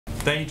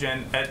Thank you,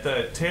 Jen. At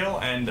the tail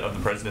end of the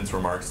president's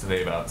remarks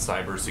today about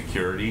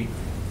cybersecurity,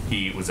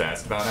 he was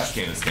asked about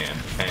Afghanistan,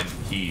 and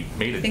he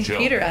made a joke. I think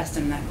Peter asked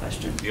him that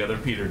question. The other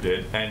Peter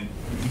did, and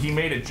he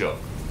made a joke.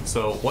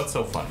 So what's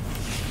so funny?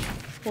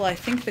 Well, I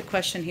think the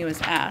question he was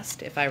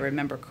asked, if I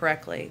remember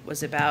correctly,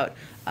 was about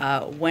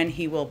when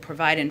he will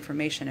provide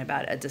information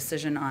about a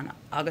decision on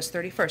August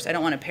 31st. I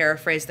don't want to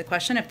paraphrase the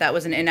question if that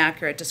was an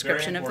inaccurate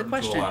description of the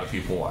question. To a lot of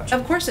people watching.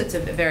 Of course it's a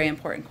very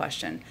important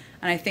question.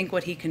 And I think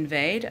what he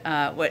conveyed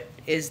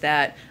is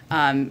that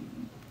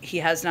he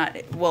has not,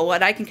 well,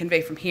 what I can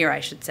convey from here,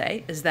 I should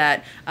say, is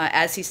that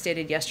as he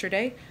stated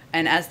yesterday,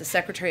 and as the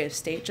Secretary of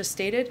State just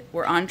stated,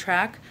 we're on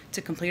track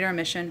to complete our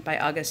mission by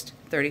August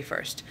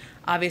 31st.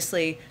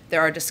 Obviously, there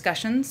are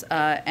discussions,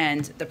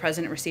 and the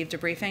President received a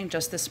briefing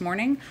just this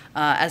morning.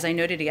 As I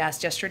noted, he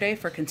asked yesterday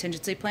for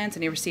contingency plans,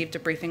 and he received a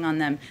briefing on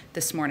them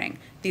this morning.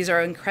 These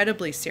are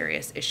incredibly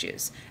serious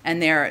issues,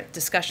 and there are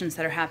discussions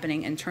that are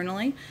happening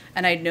internally.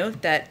 And I'd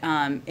note that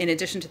in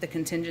addition to the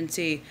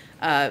contingency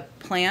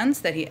plans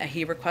that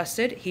he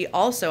requested, he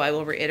also, I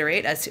will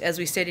reiterate, as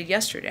we stated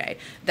yesterday,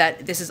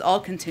 that this is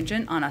all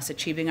contingent on us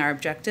achieving our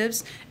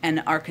objectives and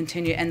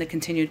the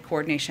continued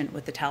coordination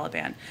with the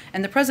Taliban.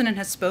 And the President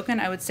has spoken,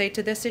 I would say,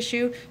 to this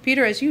issue.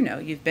 Peter, as you know,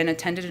 you've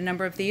attended a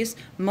number of these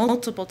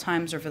multiple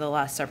times over the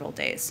last several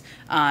days.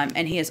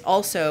 And he has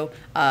also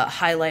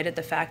highlighted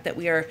the fact that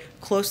we are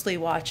closely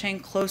watching,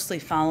 closely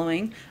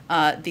following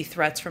the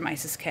threats from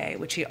ISIS-K,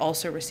 which he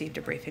also received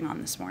a briefing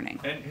on this morning.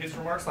 And his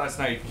remarks last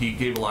night, he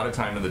gave a lot of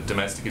time to the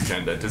domestic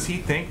agenda. Does he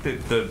think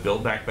that the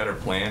Build Back Better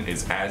plan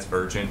is as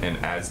urgent and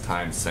as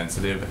time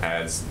sensitive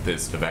as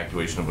this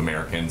evacuation of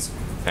Americans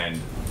and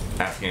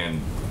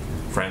Afghan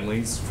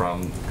friendlies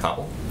from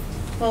Kabul?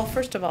 Well,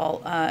 first of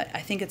all, I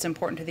think it's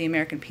important to the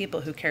American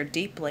people who care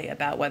deeply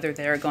about whether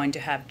they're going to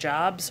have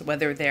jobs,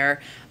 whether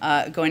they're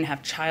going to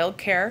have child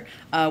care,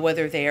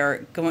 whether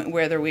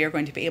we are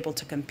going to be able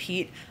to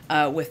compete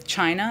with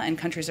China and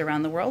countries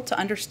around the world, to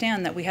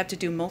understand that we have to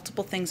do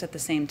multiple things at the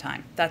same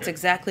time. That's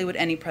exactly what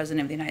any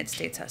president of the United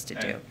States has to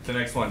do. The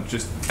next one,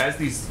 just as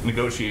these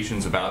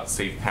negotiations about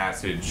safe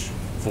passage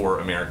for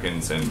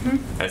Americans and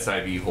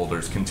SIV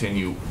holders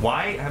continue,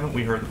 why haven't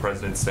we heard the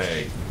president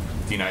say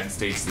the United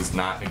States does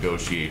not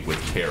negotiate with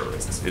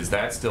terrorists? Is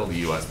that still the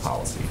U.S.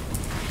 policy?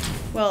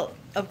 Well,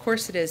 of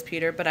course it is,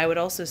 Peter, but I would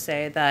also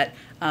say that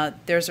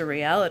there's a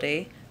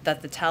reality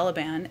that the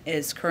Taliban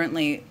is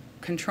currently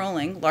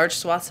controlling large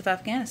swaths of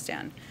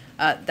Afghanistan.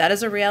 That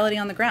is a reality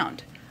on the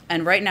ground.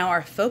 And right now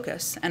our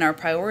focus and our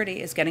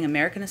priority is getting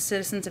American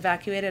citizens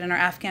evacuated and our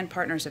Afghan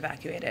partners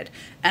evacuated.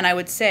 And I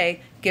would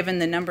say, given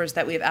the numbers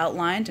that we've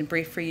outlined and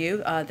briefed for you,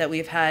 that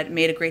we've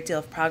made a great deal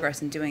of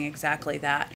progress in doing exactly that.